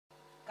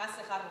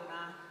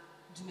Karuna,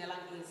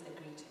 Dumelang is a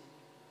greeting.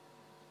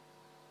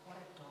 What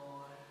a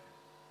door.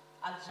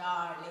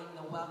 Ajar laying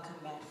the welcome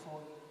mat for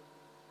you,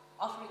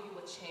 offering you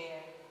a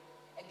chair,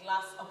 a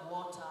glass of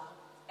water,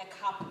 a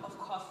cup of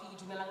coffee.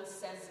 Dumelang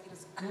says it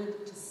is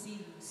good to see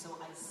you, so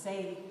I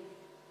say,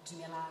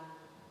 Dumelang.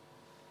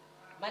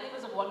 My name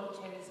is the one who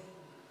carries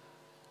Hilmo,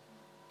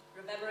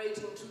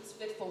 reverberating truths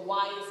fit for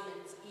wise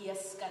men's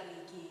ears,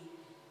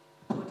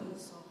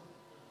 Phodiso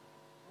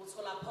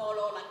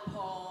Modirwa like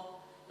Paul,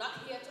 not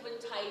here to win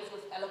tithes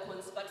with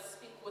eloquence, but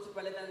speak with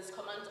relevance,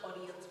 command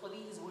audience. For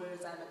these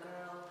words, I'm a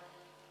girl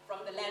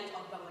from the land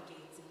of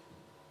Bangageti.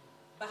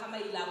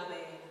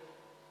 Bahamailawbe,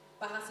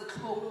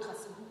 Bahasiklong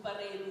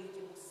Kasihuparelu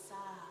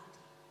Musad.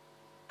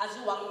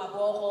 Ajuang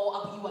Maboho,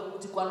 Abuang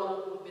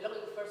Tikwalong,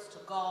 belonging first to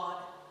God,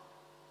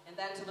 and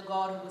then to the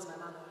God who was my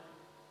mother,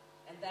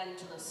 and then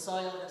to the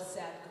soil that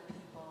said, good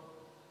people,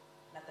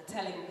 let the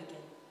telling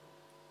begin.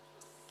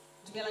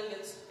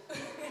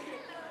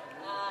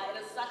 It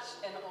is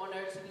such an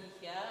honor to be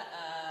here.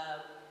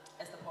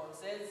 As the poem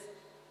says,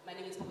 my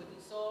name is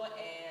Phodiso,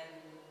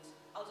 and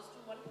I'll just do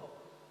one poem.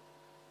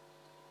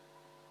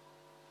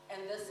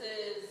 And this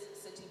is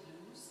City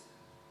Blues.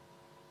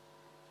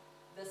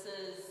 This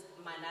is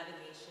my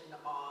navigation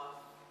of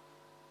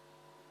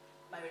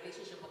my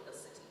relationship with the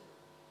city.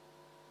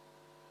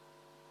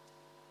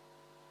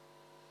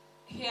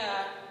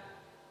 Here,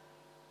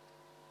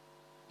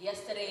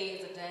 yesterday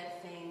is a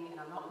dead thing, and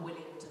I'm not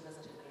willing to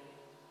visit her grave.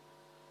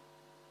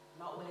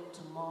 I'm not willing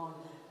to mourn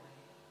that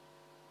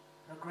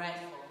way.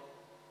 Regretful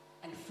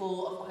and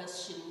full of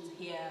questions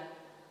here.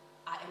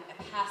 I am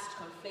a past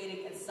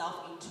conflating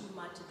itself into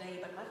my today,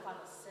 but my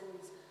father's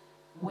sins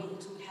way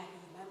too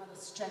heavy. My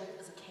mother's strength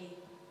is a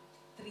cape,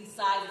 3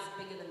 sizes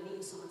bigger than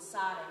me, so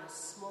inside I'm a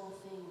small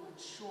thing,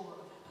 unsure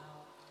of her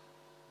power.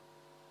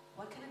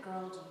 What can a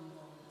girl do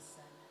though with this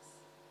sadness?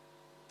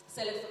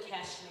 Sell it for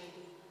cash,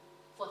 maybe.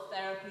 For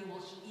therapy,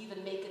 will she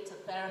even make it to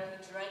therapy,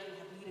 dragging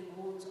her bleeding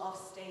wounds off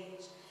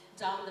stage,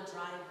 down the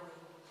driveway,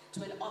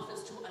 to an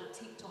office too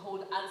antique to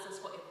hold answers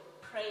for a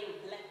praying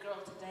black girl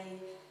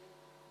today?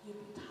 You'd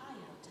be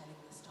tired of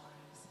telling the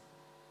stories.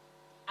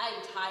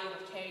 I'm tired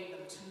of carrying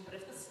them too, but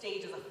if the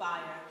stage is a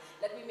fire,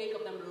 let me make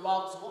of them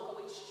logs, walk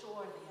away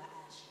sure they are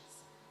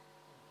ashes.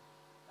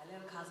 My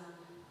little cousin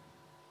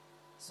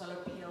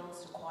swallowed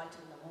pills to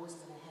quieten the voices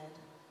in her head,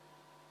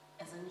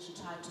 as in she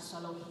tried to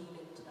swallow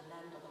healing to the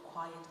land of the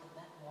quiet, and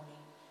that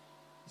morning,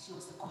 she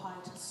was the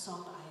quietest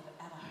song I have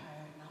ever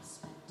heard, and I've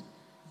spent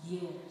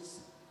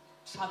years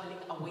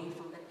traveling away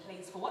from that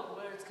place. For what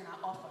words can I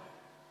offer her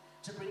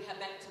to bring her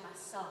back to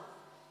myself,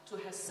 to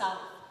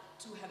herself,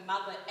 to her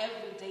mother?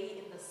 Every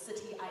day in the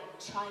city, I am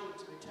trying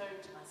to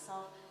return to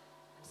myself,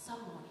 and some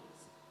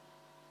mornings,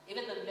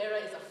 even the mirror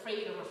is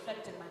afraid of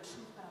reflecting my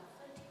truth, but I'm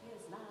 30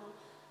 years now.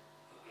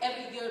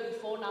 Every year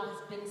before now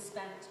has been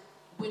spent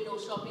window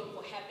shopping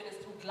for happiness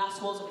through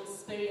glass walls of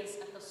experience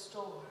at the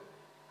store.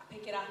 I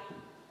pick it up,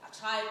 I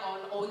try it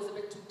on, always a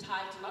bit too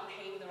tight, not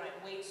hanging the right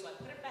way, so I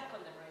put it back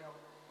on the rail,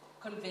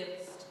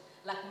 convinced,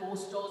 like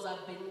most stores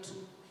I've been to,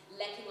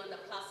 lacking on the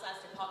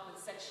plus-size department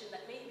section,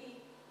 that maybe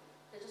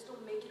they just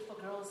don't make it for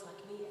girls like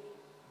me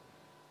anymore.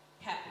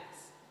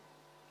 Happiness.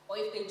 Or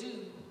if they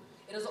do,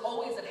 it is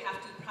always at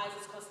hefty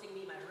prices costing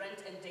me my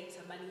rent and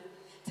data money,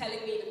 telling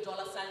me in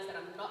dollar signs that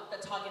I'm not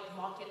the target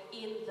market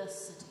in the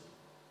city.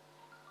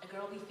 A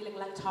girl be feeling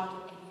like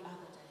Target any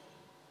other day.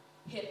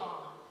 Hit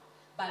on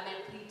by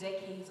men 3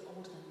 decades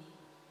older than me.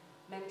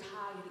 Men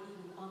tired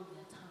even on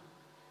their tongue.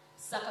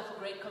 Sucker for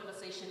great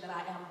conversation that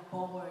I am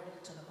bored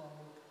to the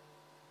bone.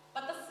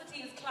 But the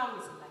city is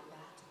clumsy like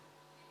that.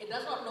 It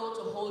does not know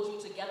to hold you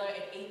together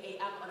at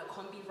 8 a.m. on a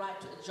combi ride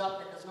to a job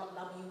that does not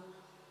love you.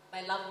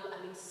 By love you,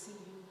 I mean see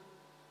you.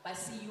 By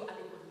see you, I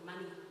mean with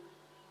money.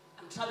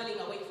 I'm traveling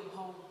away from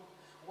home,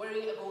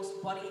 wearing a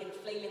ghost body and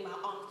flailing my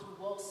arm through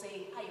walls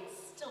saying, I am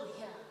still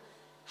here.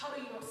 How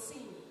do you not see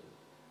me?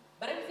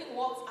 But everything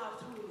walks out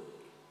through me.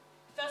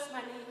 First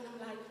my name, and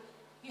I'm like,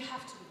 you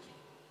have to be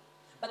kidding me.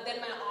 But then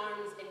my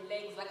arms and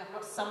legs, like I've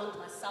not summoned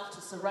myself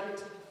to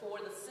serenity before.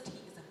 The city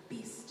is a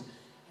beast,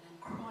 and I'm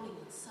crawling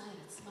inside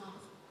its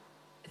mouth.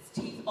 Its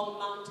teeth all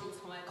mountains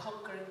for my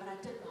conquering, but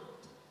I did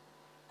not.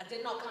 I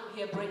did not come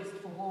here braced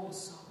for war,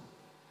 so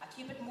I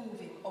keep it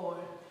moving, or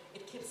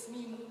it keeps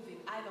me moving.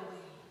 Either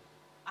way,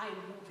 I am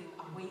moving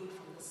away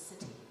from the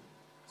city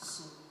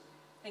soon.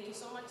 Thank you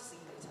so much. See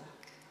you later.